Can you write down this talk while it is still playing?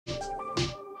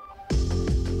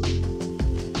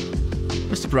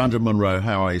Brandon Munro.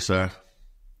 How are you, sir?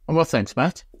 I'm well, thanks,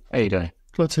 Matt. How are you doing?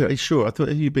 Glad to hear. Are you sure? I thought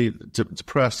you'd be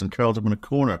depressed and curled up in a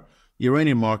corner.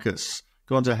 Uranium markets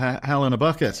gone to hell in a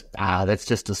bucket. That's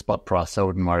just a spot price. I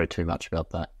wouldn't worry too much about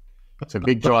that. It's a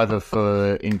big driver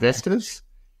for investors,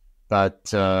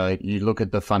 but you look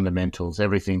at the fundamentals,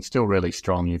 everything's still really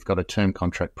strong. You've got a term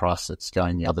contract price that's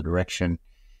going the other direction.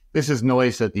 This is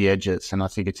noise at the edges, and I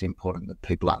think it's important that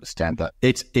people understand that.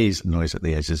 It is noise at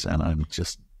the edges, and I'm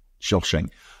just joshing,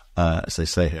 as they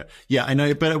say here. Yeah, I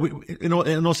know, but in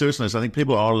all seriousness, I think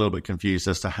people are a little bit confused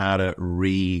as to how to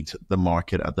read the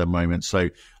market at the moment. So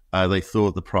they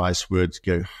thought the price would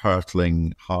go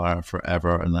hurtling higher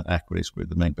forever, and that equities were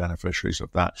the main beneficiaries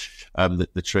of that.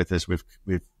 The truth is, we've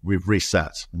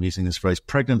reset. I'm using this phrase,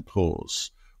 pregnant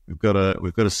pause. We've got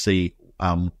to see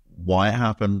why it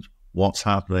happened, what's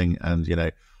happening, and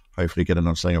hopefully get an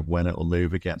understanding of when it will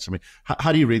move again. So, I mean,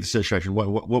 how do you read the situation?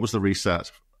 What was the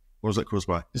reset? What was it caused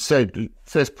by? So the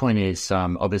first point is,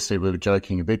 obviously we were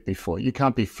joking a bit before, you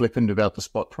can't be flippant about the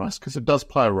spot price because it does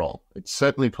play a role. It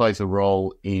certainly plays a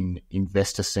role in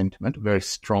investor sentiment, a very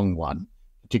strong one,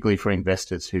 particularly for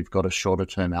investors who've got a shorter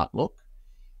term outlook.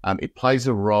 It plays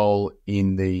a role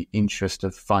in the interest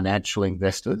of financial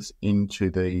investors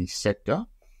into the sector.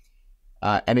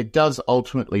 And it does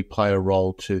ultimately play a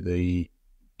role to the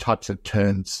types of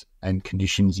terms and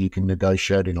conditions you can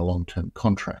negotiate in a long-term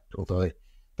contract, although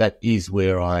that is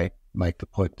where I make the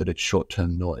point that it's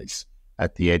short-term noise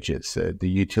at the edges. The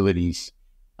utilities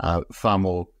are far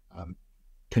more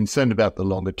concerned about the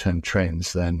longer-term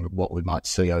trends than what we might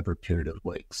see over a period of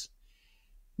weeks.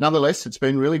 Nonetheless, it's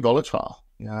been really volatile.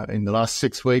 In the last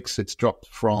 6 weeks, it's dropped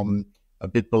from a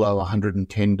bit below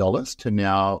 $110 to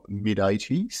now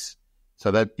mid-80s. So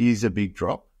that is a big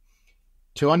drop.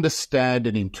 To understand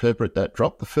and interpret that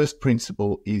drop, the first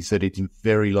principle is that it's in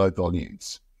very low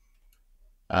volumes.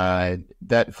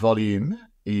 That volume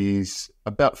is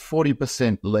about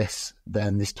 40% less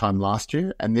than this time last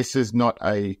year, and this is not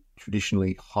a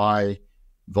traditionally high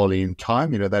volume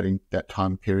time. That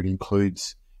time period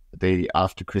includes the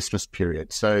after Christmas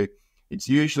period. So it's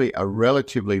usually a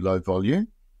relatively low volume,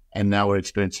 and now we're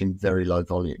experiencing very low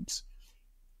volumes.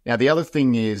 Now, the other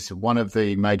thing is one of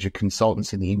the major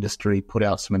consultants in the industry put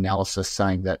out some analysis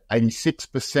saying that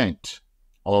 86%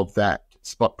 of that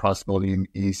spot price volume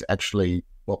is actually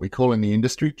what we call in the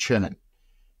industry churn.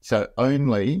 So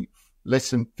only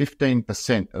less than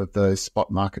 15% of those spot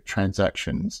market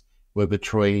transactions were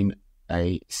between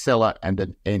a seller and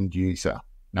an end user.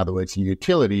 In other words, a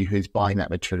utility who's buying that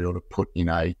material to put in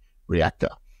a reactor.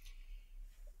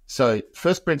 So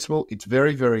first principle, it's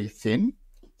very, very thin.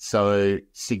 So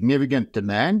significant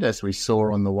demand, as we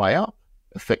saw on the way up,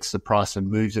 affects the price and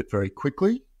moves it very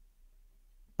quickly.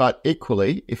 But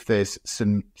equally, if there's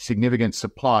some significant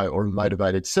supply or a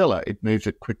motivated seller, it moves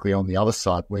it quickly on the other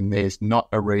side when there's not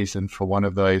a reason for one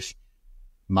of those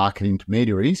market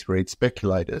intermediaries, read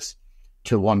speculators,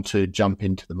 to want to jump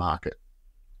into the market.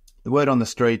 The word on the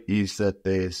street is that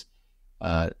there's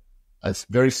a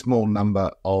very small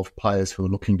number of players who are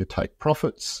looking to take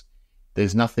profits.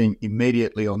 There's nothing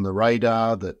immediately on the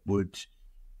radar that would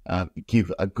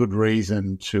give a good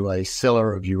reason to a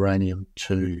seller of uranium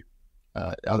to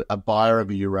a buyer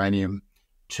of uranium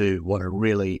to want to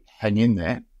really hang in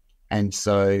there. And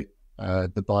so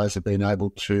the buyers have been able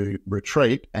to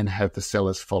retreat and have the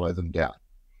sellers follow them down.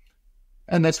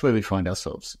 And that's where we find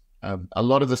ourselves. A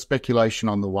lot of the speculation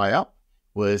on the way up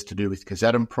was to do with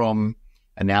Kazatomprom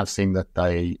announcing that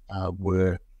they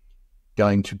were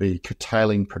going to be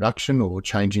curtailing production or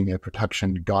changing their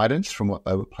production guidance from what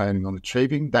they were planning on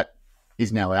achieving. That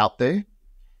is now out there.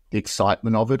 The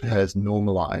excitement of it has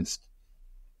normalized.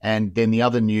 And then the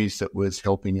other news that was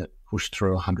helping it push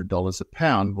through $100 a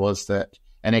pound was that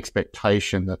an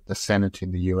expectation that the Senate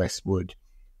in the US would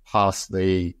pass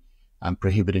the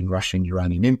prohibiting Russian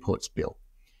uranium imports bill.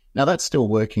 Now, that's still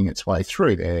working its way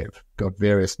through. They've got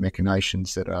various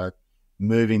machinations that are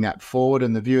moving that forward,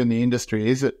 and the view in the industry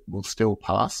is it will still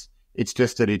pass. It's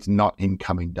just that it's not in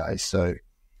coming days. So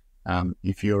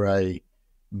if you're a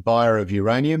buyer of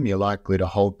uranium, you're likely to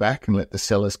hold back and let the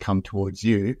sellers come towards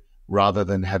you rather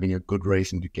than having a good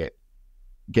reason to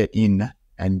get in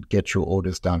and get your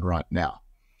orders done right now.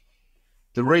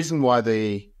 The reason why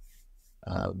the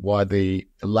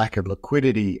lack of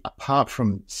liquidity, apart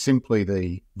from simply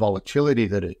the volatility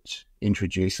that it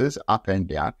introduces up and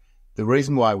down, the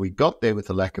reason why we got there with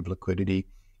the lack of liquidity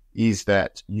is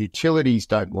that utilities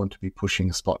don't want to be pushing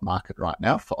the spot market right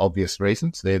now for obvious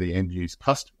reasons. They're the end-use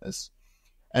customers.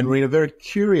 And we're in a very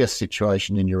curious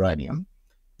situation in uranium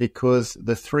because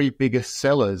the three biggest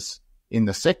sellers in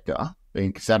the sector,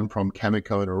 being Kazatomprom,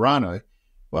 Cameco, and Orano,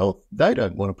 Well, they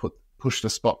don't want to push the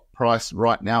spot price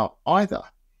right now either,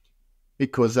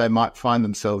 because they might find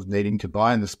themselves needing to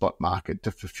buy in the spot market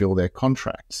to fulfill their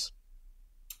contracts.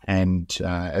 And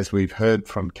as we've heard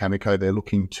from Cameco, they're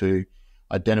looking to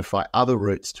identify other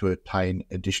routes to obtain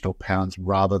additional pounds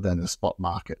rather than the spot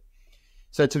market.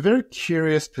 So it's a very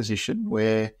curious position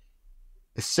where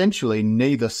essentially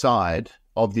neither side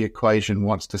of the equation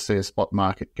wants to see a spot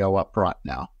market go up right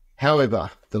now. However,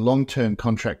 the long-term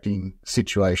contracting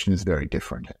situation is very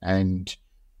different, and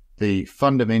the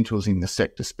fundamentals in the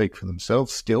sector speak for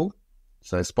themselves still.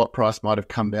 So spot price might have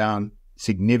come down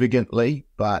significantly,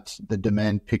 but the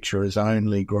demand picture has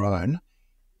only grown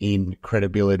in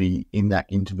credibility in that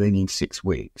intervening 6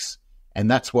 weeks. And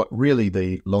that's what really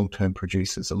the long-term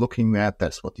producers are looking at.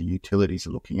 That's what the utilities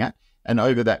are looking at. And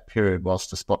over that period, whilst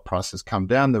the spot price has come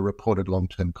down, the reported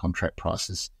long-term contract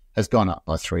prices has gone up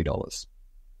by $3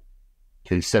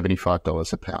 to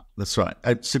 $75 a pound. That's right.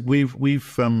 So we've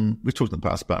talked in the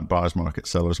past about buyer's market,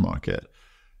 seller's market.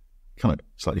 Kind of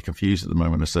slightly confused at the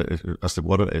moment as to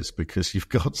what it is, because you've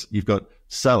got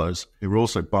sellers who are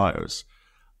also buyers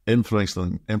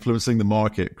influencing the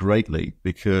market greatly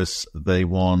because they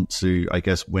want to, I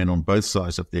guess, win on both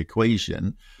sides of the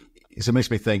equation. So it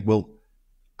makes me think, well,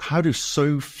 how do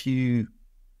so few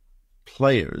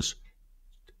players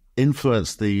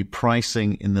influence the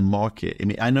pricing in the market? I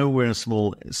mean, I know we're in a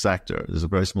small sector. There's a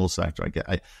very small sector.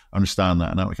 I understand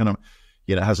that. And I kind of,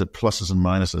 it has its pluses and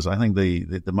minuses. I think the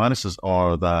minuses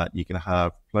are that you can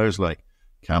have players like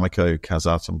Cameco,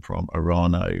 Kazatomprom,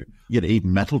 Orano,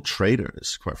 even metal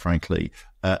traders, quite frankly,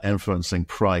 influencing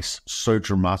price so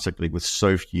dramatically with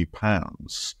so few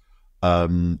pounds.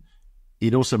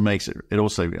 It also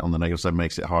on the negative side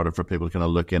makes it harder for people to kind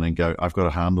of look in and go, I've got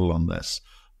a handle on this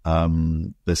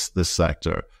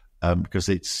sector, because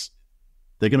they're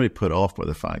going to be put off by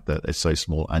the fact that it's so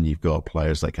small and you've got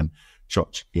players that can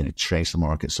chase the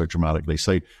market so dramatically.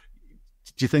 So do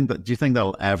you think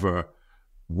that'll ever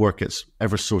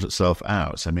sort itself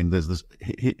out? I mean, what I'm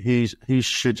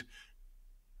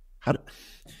trying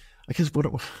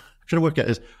to work out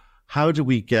is, how do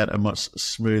we get a much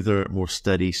smoother, more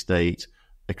steady state,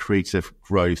 accretive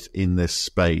growth in this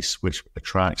space, which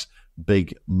attracts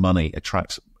big money,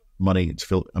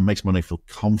 and makes money feel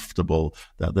comfortable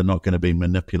that they're not going to be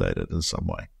manipulated in some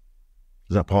way?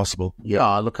 Is that possible?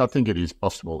 Yeah, look, I think it is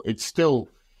possible. It's still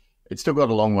got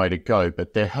a long way to go,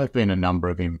 but there have been a number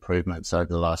of improvements over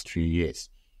the last few years.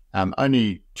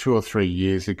 Only 2 or 3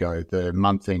 years ago, the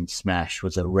month-end smash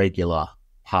was a regular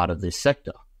part of this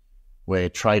sector, where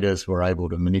traders were able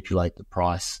to manipulate the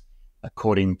price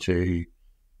according to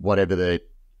whatever the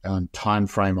time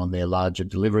frame on their larger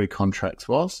delivery contracts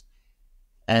was,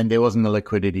 and there wasn't the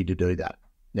liquidity to do that.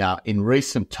 Now, in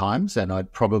recent times, and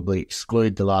I'd probably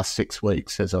exclude the last 6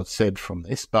 weeks, as I've said, from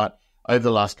this, but over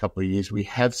the last couple of years, we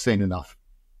have seen enough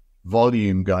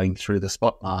volume going through the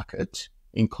spot market,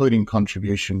 including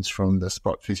contributions from the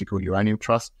Sprott Physical Uranium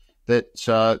Trust,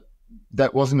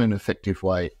 that wasn't an effective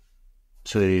way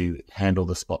to handle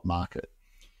the spot market.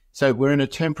 So we're in a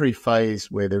temporary phase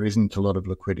where there isn't a lot of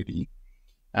liquidity.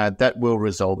 That will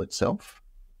resolve itself.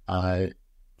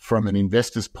 From an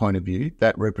investor's point of view,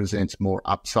 that represents more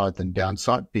upside than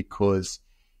downside, because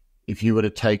if you were to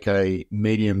take a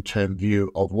medium-term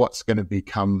view of what's going to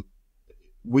become,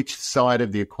 which side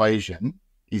of the equation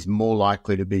is more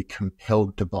likely to be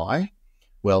compelled to buy,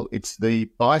 well, it's the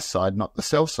buy side, not the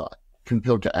sell side.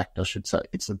 Compelled to act, I should say.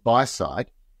 It's the buy side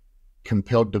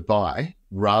compelled to buy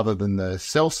rather than the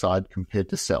sell side compared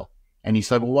to sell. And you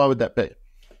say, well, why would that be?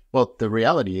 Well, the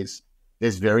reality is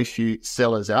there's very few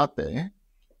sellers out there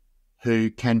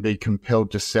who can be compelled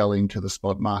to sell into the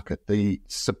spot market. The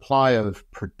supply of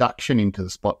production into the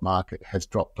spot market has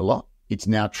dropped a lot. It's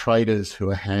now traders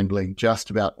who are handling just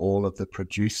about all of the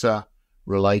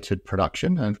producer-related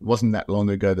production. And it wasn't that long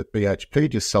ago that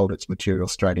BHP just sold its material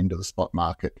straight into the spot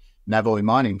market. Navoy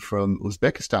Mining from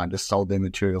Uzbekistan just sold their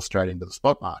material straight into the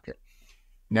spot market.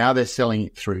 Now they're selling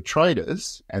it through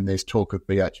traders, and there's talk of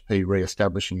BHP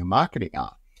re-establishing a marketing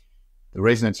arm. The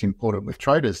reason it's important with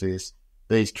traders is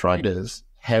these traders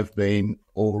have been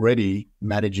already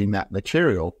managing that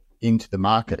material into the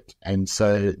market, and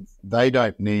so they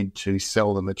don't need to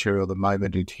sell the material the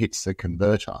moment it hits the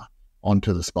converter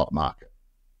onto the spot market.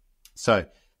 So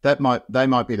they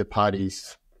might be the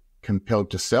parties compelled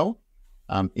to sell.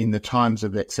 In the times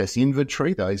of excess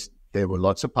inventory, there were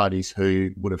lots of parties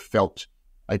who would have felt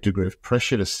a degree of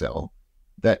pressure to sell.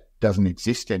 That doesn't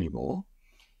exist anymore.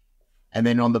 And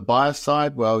then on the buyer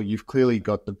side, well, you've clearly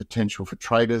got the potential for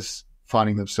traders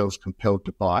finding themselves compelled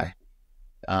to buy.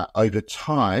 over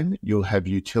time, you'll have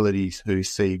utilities who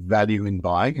see value in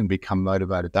buying and become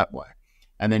motivated that way.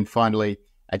 And then finally,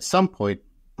 at some point,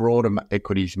 broader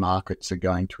equities markets are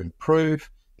going to improve.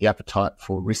 The appetite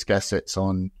for risk assets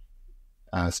on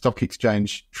stock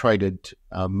exchange traded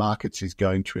markets is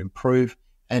going to improve,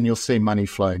 and you'll see money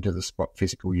flow into the spot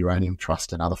physical uranium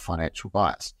trust and other financial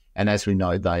buyers. And as we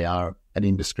know, they are an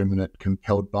indiscriminate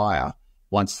compelled buyer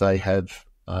once they have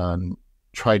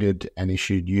traded and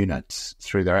issued units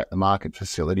through their at-the-market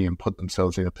facility and put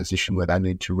themselves in a position where they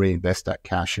need to reinvest that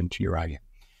cash into uranium.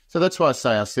 So that's why I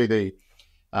say I see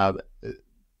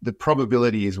the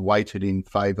probability is weighted in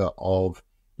favour of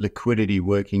liquidity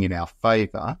working in our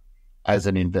favour as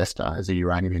an investor, as a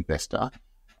uranium investor,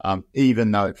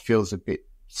 even though it feels a bit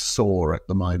sore at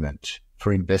the moment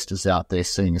for investors out there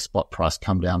seeing a spot price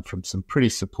come down from some pretty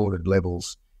supported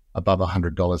levels above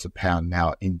 $100 a pound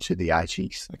now into the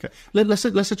 80s. Okay,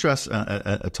 let's address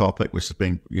a topic which has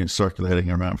been circulating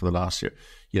around for the last year,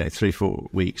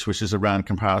 3-4 weeks, which is around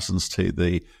comparisons to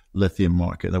the lithium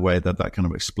market, the way that kind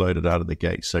of exploded out of the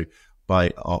gate. So by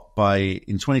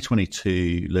in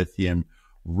 2022, lithium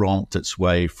romped its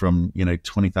way from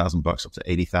 $20,000 up to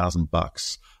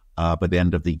 $80,000 by the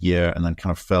end of the year, and then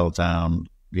kind of fell down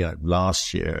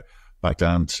last year back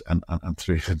down and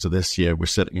through into this year. We're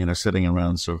sitting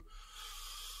around sort of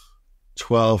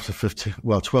 $12,000 to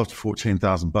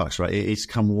 $14,000, right? It's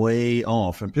come way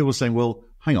off, and people are saying, well,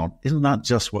 hang on, isn't that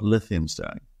just what lithium's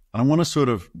doing? And I want to sort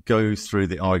of go through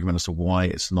the argument as to why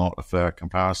it's not a fair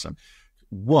comparison.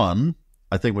 One,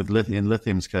 I think in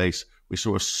lithium's case, we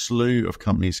saw a slew of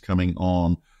companies coming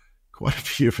on. Quite a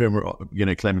few of them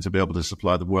were, claiming to be able to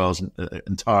supply the world's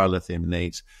entire lithium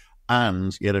needs,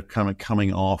 and yet kind of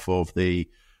coming off of the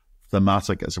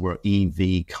thematic, as it were,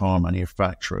 EV car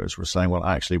manufacturers were saying, well,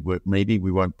 actually, maybe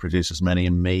we won't produce as many,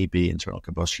 and maybe internal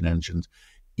combustion engines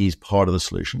is part of the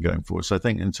solution going forward. So I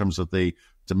think in terms of the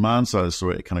demand side of the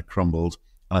story, it kind of crumbled,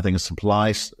 and I think the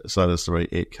supply side of the story,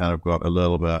 it kind of got a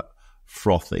little bit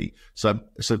frothy. So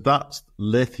that's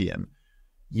lithium.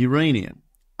 Uranium,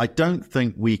 I don't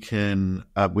think we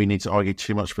need to argue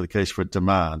too much for the case for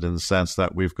demand, in the sense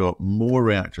that we've got more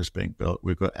reactors being built.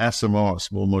 We've got SMR,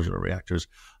 small modular reactors,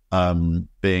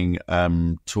 being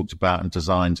talked about and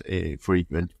designed for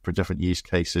different use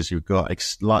cases. You've got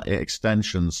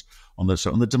extensions on this.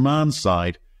 So on the demand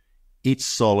side, it's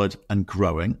solid and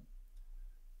growing.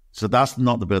 So that's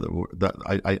not the bit that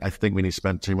I think we need to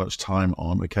spend too much time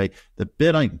on. Okay, the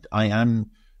bit I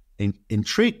am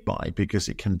intrigued by, because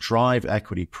it can drive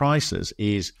equity prices,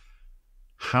 is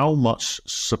how much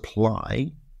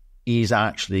supply is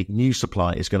actually new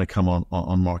supply is going to come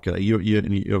on market. You're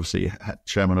obviously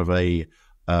chairman of a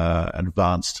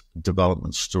advanced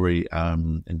development story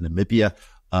in Namibia,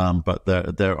 but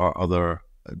there are other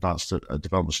advanced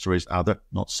development stories out there,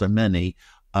 not so many,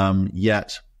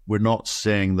 yet we're not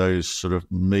seeing those sort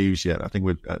of moves yet. I think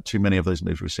with too many of those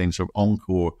moves we've seen. So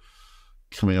Encore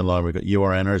coming along, we've got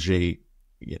UR Energy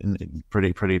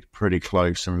pretty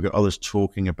close, and we've got others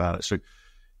talking about it. So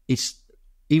it's,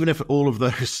 even if all of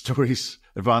those stories,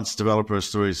 advanced developer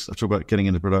stories, I talk about getting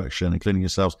into production, including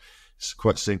yourselves, it's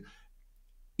quite soon.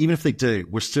 Even if they do,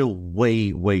 we're still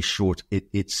way short,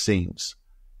 it seems.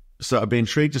 So I'd be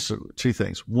intrigued to two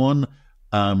things. One,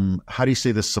 how do you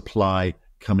see the supply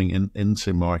coming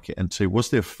into market? And two, what's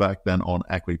the effect then on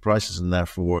equity prices, and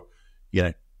therefore,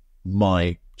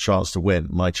 my chance to win,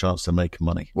 my chance to make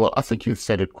money? Well, I think you've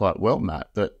said it quite well, Matt,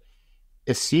 that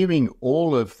assuming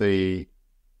all of the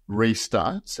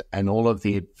restarts and all of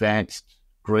the advanced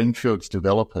greenfields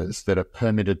developers that are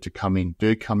permitted to come in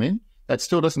do come in, that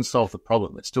still doesn't solve the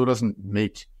problem. It still doesn't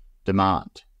meet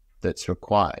demand that's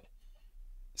required.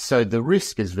 So the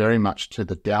risk is very much to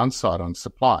the downside on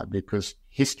supply, because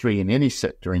history in any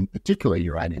sector, in particular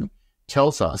uranium,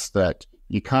 tells us that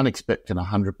you can't expect an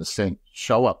 100%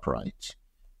 show-up rate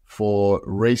for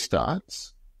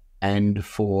restarts and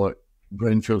for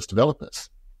greenfields developers.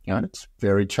 It's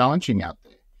very challenging out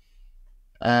there.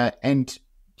 And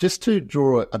just to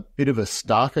draw a bit of a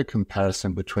starker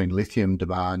comparison between lithium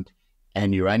demand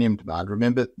and uranium demand,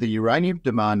 remember the uranium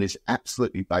demand is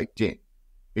absolutely baked in,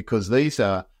 because these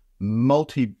are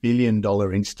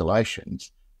multi-billion-dollar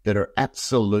installations that are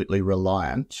absolutely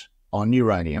reliant on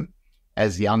uranium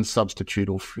as the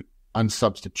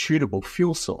unsubstitutable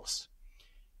fuel source.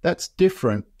 That's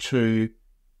different to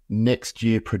next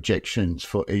year projections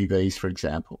for EVs, for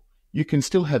example. You can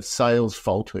still have sales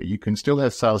falter. You can still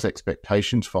have sales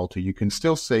expectations falter. You can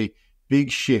still see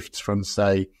big shifts from,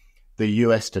 say, the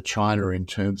US to China in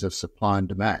terms of supply and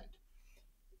demand.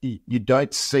 You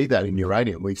don't see that in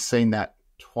uranium. We've seen that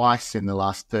twice in the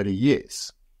last 30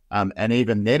 years. And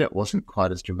even then, it wasn't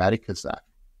quite as dramatic as that.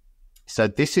 So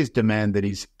this is demand that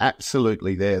is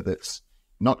absolutely there, that's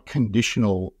not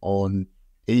conditional on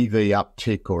EV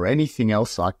uptick or anything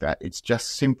else like that. It's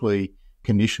just simply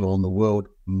conditional on the world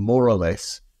more or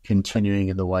less continuing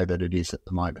in the way that it is at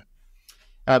the moment.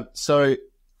 So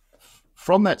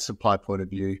from that supply point of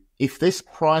view, if this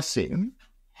pricing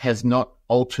has not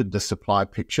altered the supply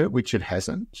picture, which it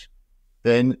hasn't,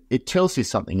 then it tells you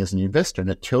something as an investor, and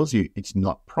it tells you it's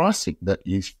not pricing that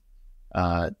is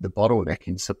the bottleneck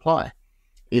in supply.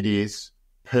 It is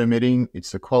permitting,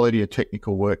 it's the quality of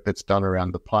technical work that's done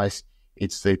around the place,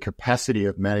 it's the capacity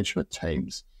of management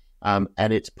teams, and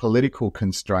it's political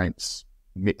constraints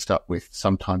mixed up with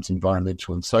sometimes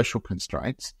environmental and social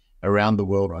constraints around the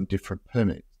world on different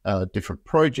different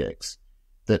projects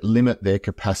that limit their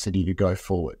capacity to go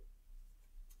forward.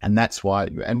 And that's why,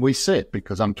 and we see it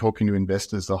because I'm talking to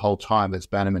investors the whole time as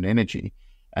Bannerman Energy,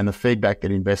 and the feedback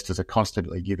that investors are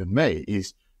constantly giving me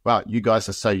is, well, you guys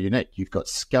are so unique. You've got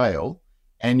scale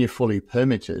and you're fully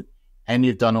permitted and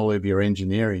you've done all of your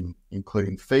engineering,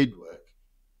 including feed work,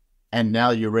 and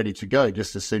now you're ready to go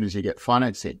just as soon as you get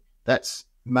financing. That's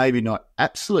maybe not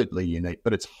absolutely unique,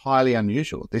 but it's highly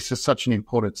unusual. This is such an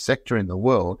important sector in the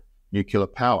world, nuclear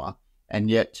power,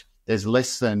 and yet there's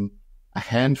less than a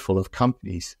handful of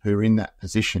companies who are in that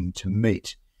position to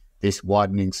meet this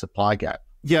widening supply gap.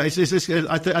 Yeah, I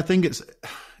think it's,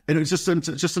 and it's just in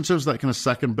terms of that kind of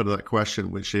second bit of that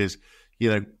question, which is,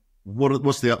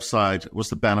 what's the upside, what's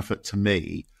the benefit to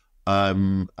me as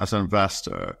an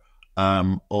investor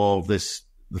of this,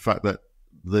 the fact that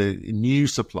the new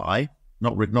supply,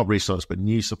 not resource, but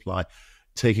new supply,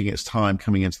 taking its time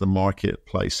coming into the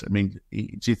marketplace. I mean,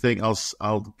 do you think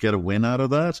I'll get a win out of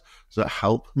that? Does that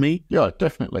help me? Yeah,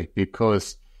 definitely.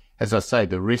 Because, as I say,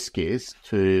 the risk is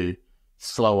to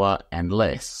slower and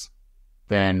less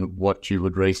than what you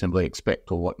would reasonably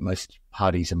expect, or what most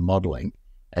parties are modelling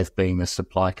as being the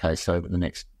supply case over the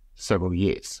next several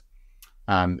years.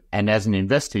 And as an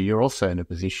investor, you're also in a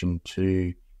position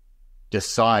to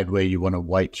decide where you want to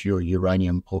weight your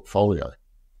uranium portfolio.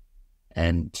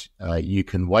 And you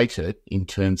can weight it in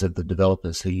terms of the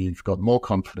developers who you've got more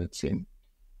confidence in.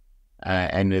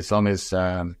 And as long as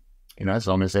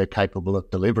they're capable of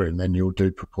delivering, then you'll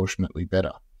do proportionately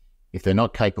better. If they're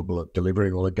not capable of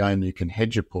delivering, well, again, you can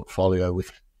hedge your portfolio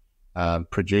with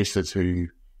producers who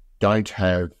don't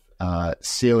have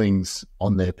ceilings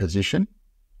on their position.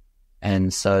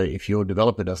 And so if your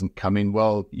developer doesn't come in,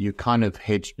 well, you kind of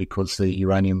hedged because the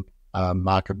uranium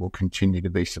market will continue to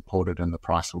be supported and the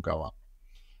price will go up.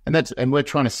 And we're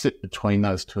trying to sit between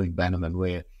those two in Bannerman,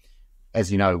 where,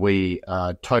 as you know, we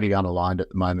are totally unaligned at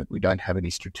the moment. We don't have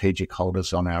any strategic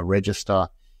holders on our register.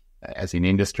 As in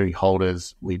industry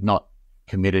holders, we've not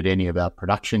committed any of our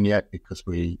production yet because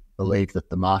we believe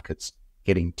that the market's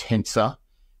getting tenser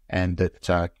and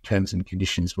that terms and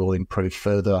conditions will improve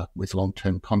further with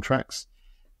long-term contracts.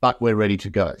 But we're ready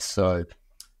to go. So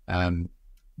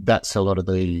that's a lot of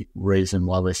the reason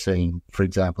why we're seeing, for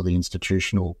example, the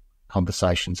institutional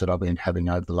conversations that I've been having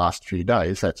over the last few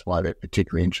days. That's why they're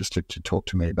particularly interested to talk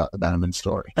to me about the Bannerman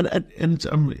story. And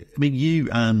I mean, you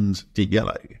and Deep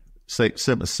Yellow say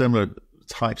similar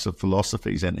types of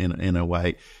philosophies in a way,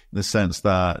 in the sense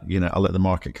that, I'll let the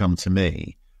market come to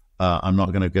me. I'm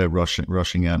not going to go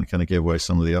rushing out and kind of give away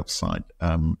some of the upside,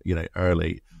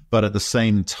 early. But at the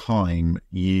same time,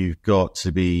 you've got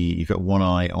one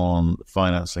eye on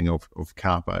financing of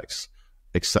CapEx,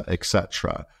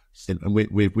 etc. And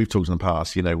we've talked in the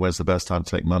past, when's the best time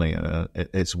to take money?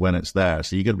 It's when it's there.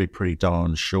 So you're going to be pretty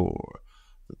darn sure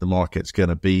that the market's going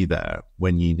to be there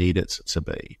when you need it to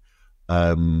be.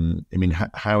 I mean,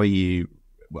 how are you?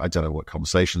 I don't know what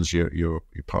conversations you're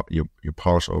part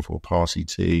of or party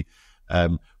to.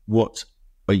 What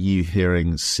are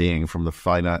you seeing from the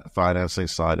financing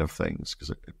side of things?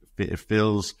 Because it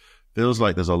feels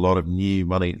like there's a lot of new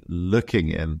money looking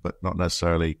in, but not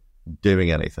necessarily doing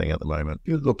anything at the moment.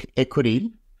 Look, equity,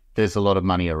 there's a lot of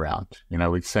money around.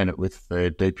 We've seen it with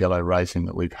the Deep Yellow raising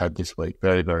that we've had this week,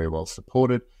 very, very well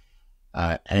supported.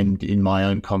 And in my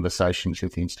own conversations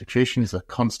with institutions, the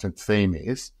constant theme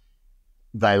is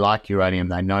they like uranium.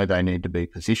 They know they need to be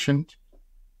positioned.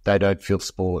 They don't feel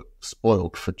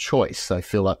spoiled for choice. They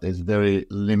feel like there's very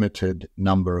limited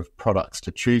number of products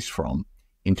to choose from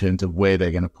in terms of where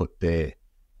they're going to put their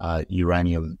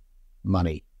uranium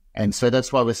money. And so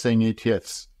that's why we're seeing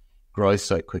ETFs grow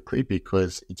so quickly,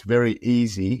 because it's very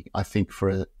easy, I think, for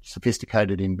a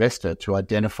sophisticated investor to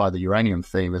identify the uranium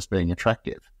theme as being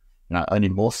attractive. Only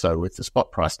more so with the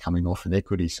spot price coming off and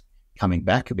equities coming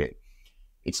back a bit.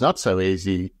 It's not so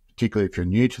easy, particularly if you're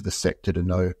new to the sector, to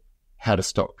know how to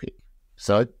stock pick.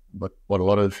 So what a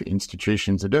lot of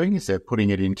institutions are doing is they're putting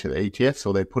it into the ETFs,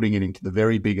 or they're putting it into the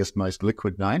very biggest, most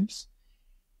liquid names,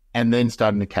 and then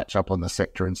starting to catch up on the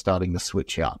sector and starting to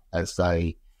switch out as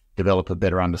they develop a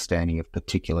better understanding of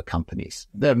particular companies.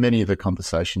 There are many of the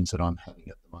conversations that I'm having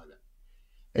at the moment.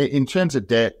 In terms of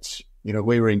debt,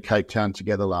 we were in Cape Town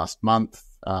together last month.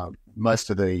 Most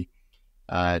of the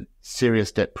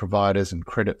serious debt providers and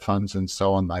credit funds and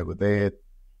so on, they were there.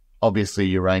 Obviously,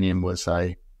 uranium was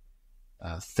a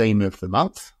theme of the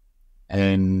month,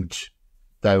 and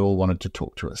they all wanted to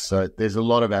talk to us. So there's a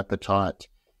lot of appetite.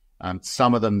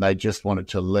 Some of them, they just wanted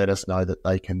to let us know that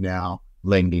they can now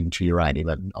lend into uranium.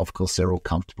 And of course, they're all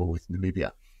comfortable with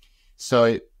Namibia.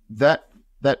 So that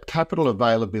capital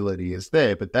availability is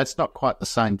there, but that's not quite the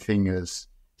same thing as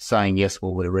saying, yes,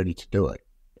 well, we're ready to do it.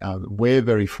 We're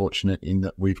very fortunate in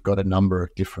that we've got a number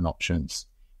of different options,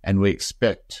 and we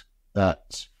expect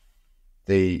that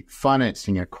the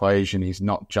financing equation is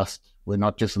we're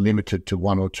not just limited to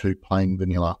one or two plain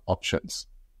vanilla options.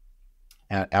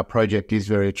 Our project is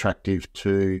very attractive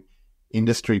to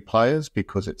industry players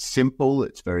because it's simple,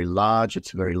 it's very large,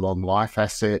 it's a very long life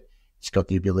asset, it's got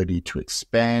the ability to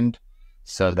expand,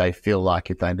 so they feel like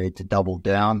if they need to double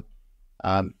down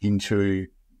into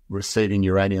receiving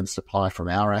uranium supply from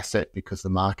our asset because the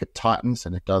market tightens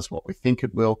and it does what we think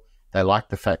it will, they like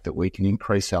the fact that we can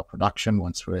increase our production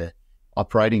once we're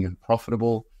operating and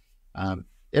profitable.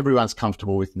 Everyone's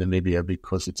comfortable with Namibia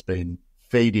because it's been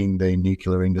feeding the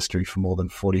nuclear industry for more than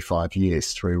 45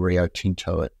 years through Rio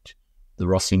Tinto at the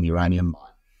Rossing uranium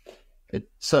mine.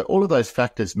 So all of those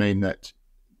factors mean that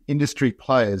industry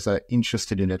players are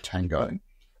interested in Etango,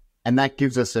 and that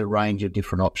gives us a range of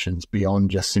different options beyond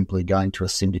just simply going to a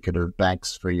syndicate of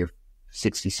banks for your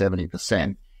 60,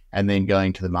 70% and then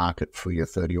going to the market for your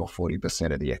 30 or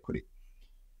 40% of the equity.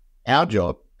 Our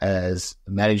job as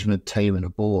a management team and a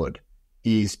board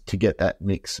is to get that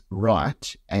mix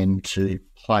right and to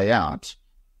play out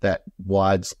that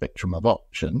wide spectrum of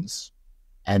options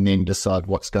and then decide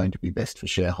what's going to be best for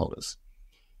shareholders.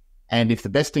 And if the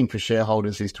best thing for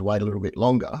shareholders is to wait a little bit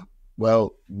longer,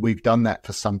 well, we've done that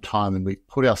for some time and we've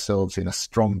put ourselves in a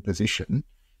strong position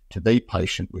to be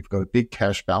patient. We've got a big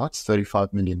cash balance,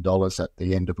 $35 million at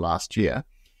the end of last year.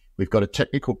 We've got a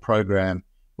technical program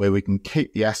where we can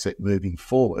keep the asset moving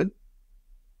forward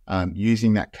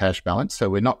using that cash balance. So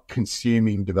we're not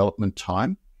consuming development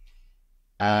time.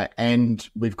 And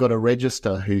we've got a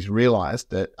register who's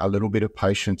realised that a little bit of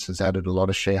patience has added a lot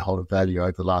of shareholder value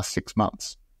over the last 6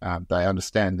 months. They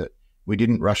understand that we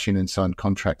didn't rush in and sign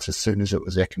contracts as soon as it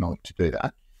was economic to do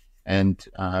that. And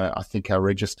I think our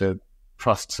register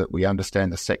trusts that we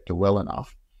understand the sector well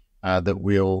enough that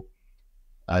we'll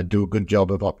do a good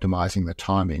job of optimising the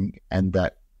timing, and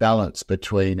that balance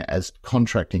between, as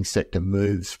contracting sector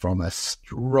moves from a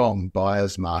strong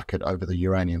buyer's market over the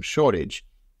uranium shortage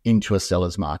into a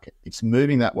seller's market. It's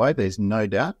moving that way, there's no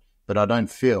doubt, but I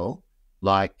don't feel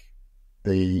like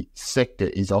the sector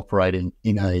is operating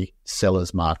in a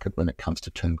seller's market when it comes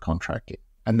to term contracting.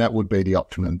 And that would be the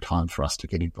optimum time for us to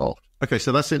get involved. Okay,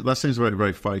 so that seems very,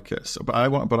 very focused. But I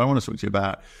want to talk to you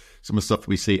about some of the stuff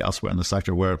we see elsewhere in the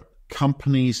sector where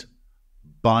companies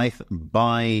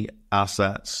buy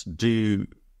assets, do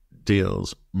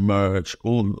deals, merge,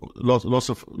 lots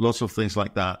of things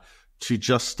like that to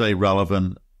just stay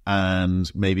relevant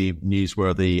and maybe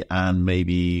newsworthy and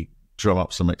maybe drum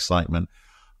up some excitement.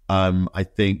 I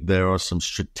think there are some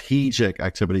strategic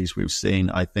activities we've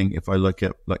seen. I think if I look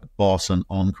at like Boss and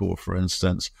Encore, for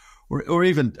instance, or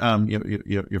even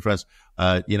your friends,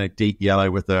 Deep Yellow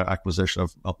with their acquisition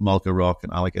of Mulga Rock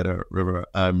and Alligator River,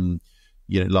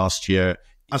 last year.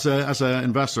 As an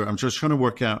investor, I'm just trying to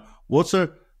work out what's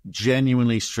a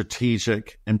genuinely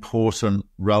strategic, important,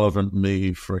 relevant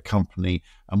move for a company,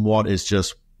 and what is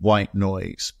just white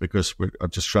noise because we're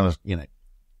just trying to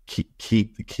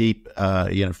keep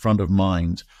front of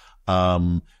mind,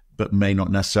 but may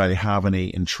not necessarily have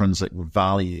any intrinsic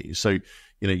value. So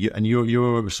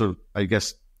you're sort of, I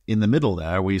guess, in the middle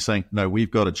there, where you're saying, no,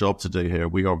 we've got a job to do here.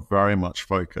 We are very much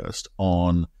focused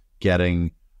on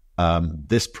getting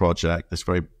this project, this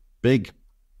very big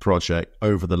project,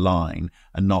 over the line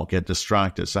and not get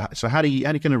distracted. So how do you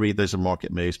kind of read those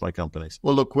market moves by companies?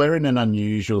 Well, look, we're in an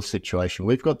unusual situation.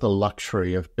 We've got the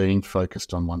luxury of being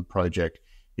focused on one project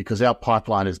because our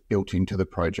pipeline is built into the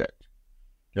project.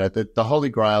 The holy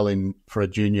grail for a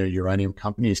junior uranium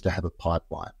company is to have a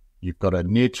pipeline. You've got a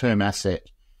near-term asset.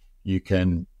 You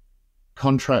can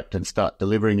contract and start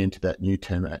delivering into that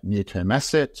near-term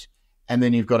asset. And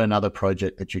then you've got another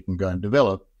project that you can go and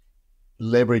develop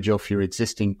leverage off your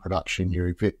existing production,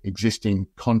 your existing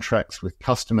contracts with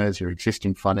customers, your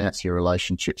existing financier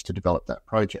relationships to develop that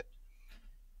project.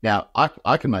 Now,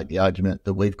 I can make the argument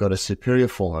that we've got a superior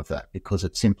form of that because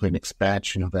it's simply an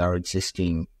expansion of our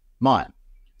existing mine.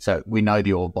 So we know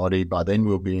the ore body. By then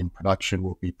we'll be in production,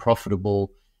 we'll be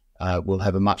profitable, we'll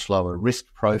have a much lower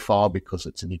risk profile because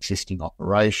it's an existing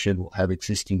operation, we'll have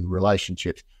existing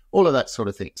relationships, all of that sort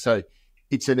of thing. So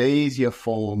it's an easier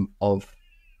form of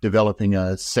developing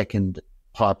a second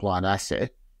pipeline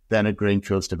asset than a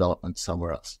greenfields development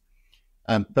somewhere else.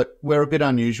 But we're a bit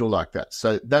unusual like that.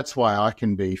 So that's why I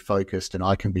can be focused and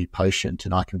I can be patient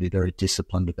and I can be very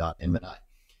disciplined about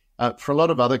M&A. For a lot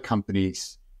of other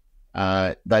companies,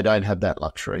 they don't have that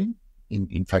luxury.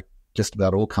 In fact, just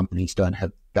about all companies don't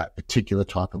have that particular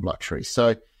type of luxury.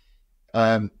 So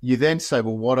you then say,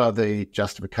 well, what are the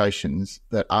justifications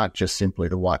that aren't just simply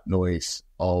the white noise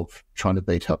of trying to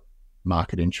beat up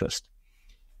market interest?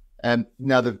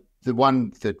 Now, the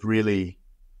one that really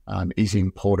is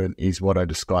important is what I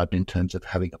described in terms of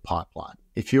having a pipeline.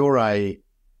 If you're a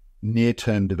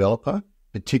near-term developer,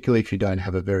 particularly if you don't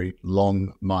have a very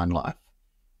long mine life,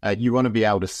 you want to be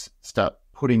able to start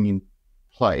putting in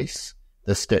place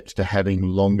the steps to having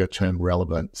longer-term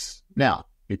relevance now,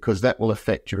 because that will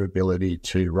affect your ability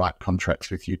to write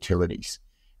contracts with utilities.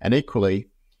 And equally,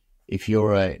 if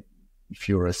you're a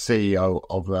CEO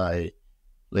of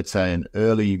let's say, an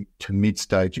early to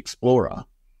mid-stage explorer,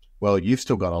 well, you've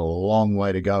still got a long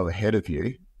way to go ahead of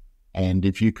you. And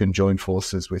if you can join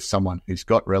forces with someone who's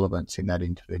got relevance in that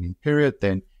intervening period,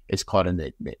 then it's quite a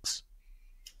neat mix.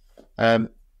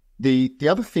 The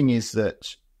other thing is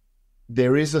that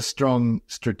there is a strong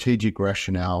strategic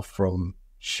rationale from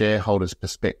shareholders'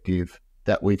 perspective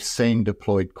that we've seen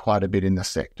deployed quite a bit in the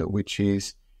sector, which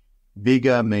is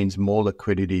bigger means more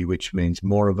liquidity, which means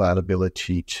more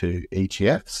availability to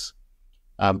ETFs,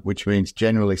 which means,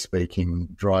 generally speaking,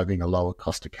 driving a lower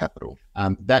cost of capital.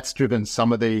 That's driven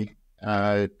some of the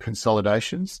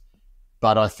consolidations,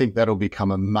 but I think that'll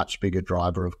become a much bigger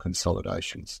driver of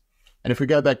consolidations. And if we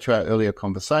go back to our earlier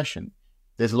conversation,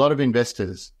 there's a lot of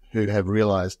investors who have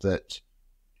realized that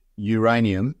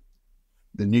uranium,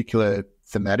 the nuclear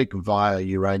thematic via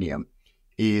uranium,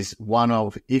 is one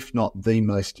of, if not the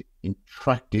most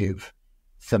attractive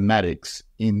thematics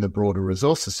in the broader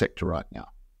resources sector right now.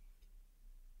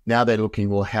 Now they're looking,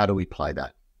 well, how do we play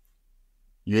that?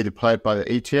 You either play it by the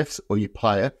ETFs or you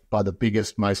play it by the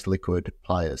biggest, most liquid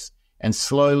players. And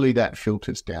slowly that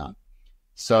filters down.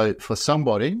 So for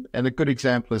somebody, and a good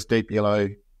example is Deep Yellow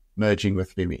merging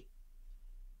with Vimy.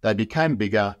 They became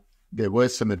bigger. There were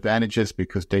some advantages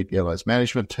because Deep Yellow's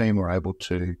management team were able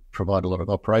to provide a lot of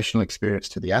operational experience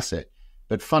to the asset.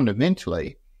 But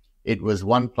fundamentally, it was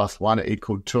 1 + 1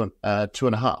 equaled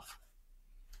 2.5.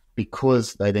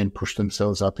 Because they then pushed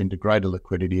themselves up into greater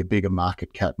liquidity, a bigger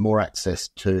market cap, more access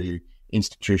to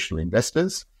institutional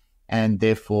investors, and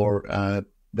therefore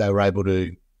they were able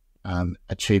to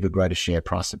achieve a greater share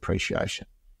price appreciation.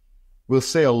 We'll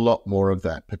see a lot more of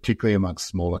that, particularly amongst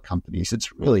smaller companies.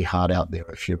 It's really hard out there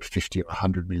if you're a $50 or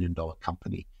 $100 million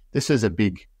company. This is a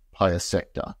big player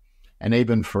sector. And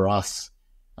even for us,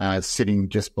 sitting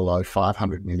just below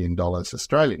 $500 million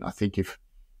Australian, I think if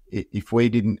we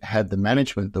didn't have the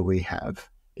management that we have,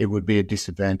 it would be a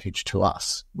disadvantage to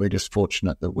us. We're just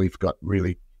fortunate that we've got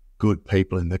really good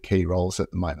people in the key roles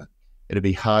at the moment. It'd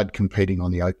be hard competing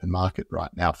on the open market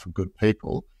right now for good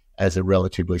people as a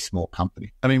relatively small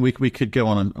company. I mean, we could go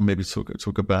on and maybe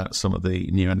talk about some of the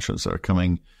new entrants that are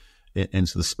coming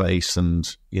into the space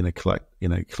and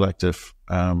collectively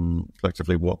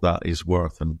what that is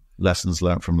worth and lessons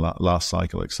learned from last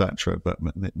cycle, etc. But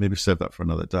maybe save that for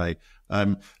another day.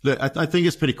 Look, I think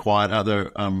it's pretty quiet out there,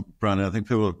 Brandon. I think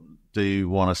people do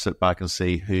want to sit back and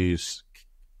see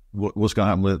what's going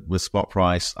to happen with spot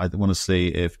price. I want to see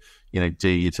if do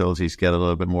utilities get a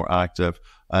little bit more active.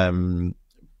 And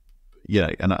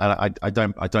I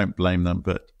don't blame them,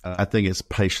 but I think it's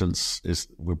patience.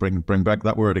 We bring back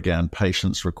that word again.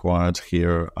 Patience required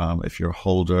here. If you're a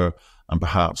holder, and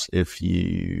perhaps if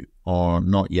you are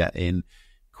not yet in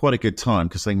quite a good time,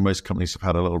 because I think most companies have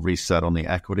had a little reset on the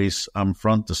equities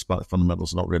front, despite the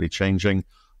fundamentals not really changing.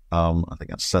 I think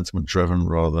that's sentiment driven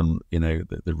rather than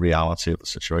the reality of the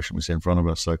situation we see in front of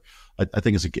us. So I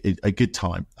think it's a good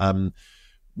time.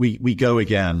 We go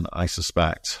again, I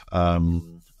suspect.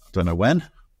 Don't know when,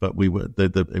 but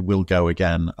it will go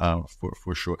again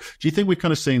for sure. Do you think we've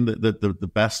kind of seen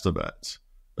the best of it?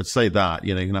 Let's say that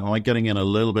am I getting in a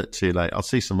little bit too late? I'll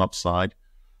see some upside,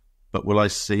 but will I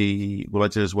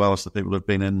do as well as the people who've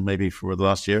been in maybe for the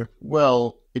last year?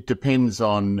 Well, it depends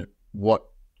on what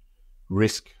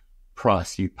risk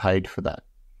price you paid for that,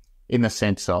 in the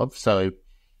sense of, so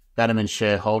Bannerman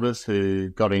shareholders who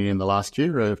got in the last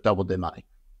year have doubled their money.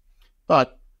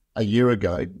 But a year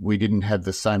ago, we didn't have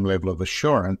the same level of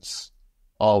assurance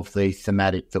of the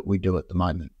thematic that we do at the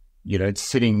moment. You know, it's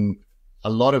sitting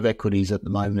a lot of equities at the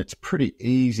moment. It's pretty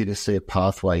easy to see a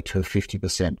pathway to a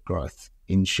 50% growth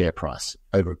in share price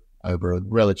over a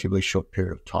relatively short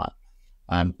period of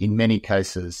time. In many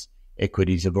cases,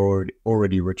 equities have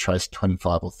already retraced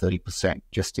 25 or 30%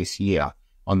 just this year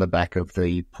on the back of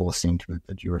the poor sentiment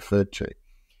that you referred to.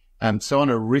 So on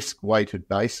a risk-weighted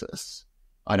basis,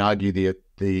 I'd argue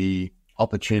the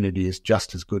opportunity is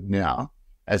just as good now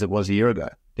as it was a year ago.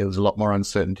 There was a lot more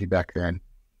uncertainty back then.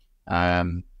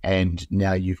 And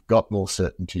now you've got more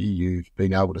certainty. You've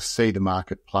been able to see the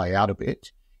market play out a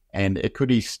bit. And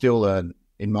equities still,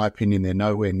 in my opinion, they're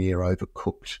nowhere near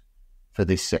overcooked for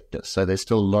this sector. So there's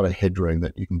still a lot of headroom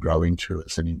that you can grow into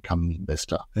as an income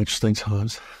investor. Interesting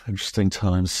times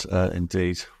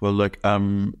indeed. Well, look,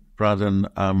 Brandon,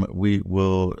 we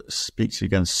will speak to you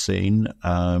again soon.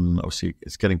 Obviously,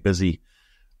 it's getting busy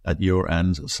at your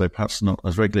end, so perhaps not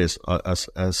as regularly as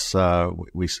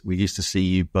we used to see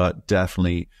you, but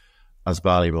definitely as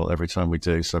valuable every time we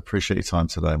do. So appreciate your time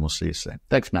today, and we'll see you soon.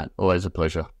 Thanks, Matt. Always a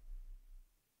pleasure.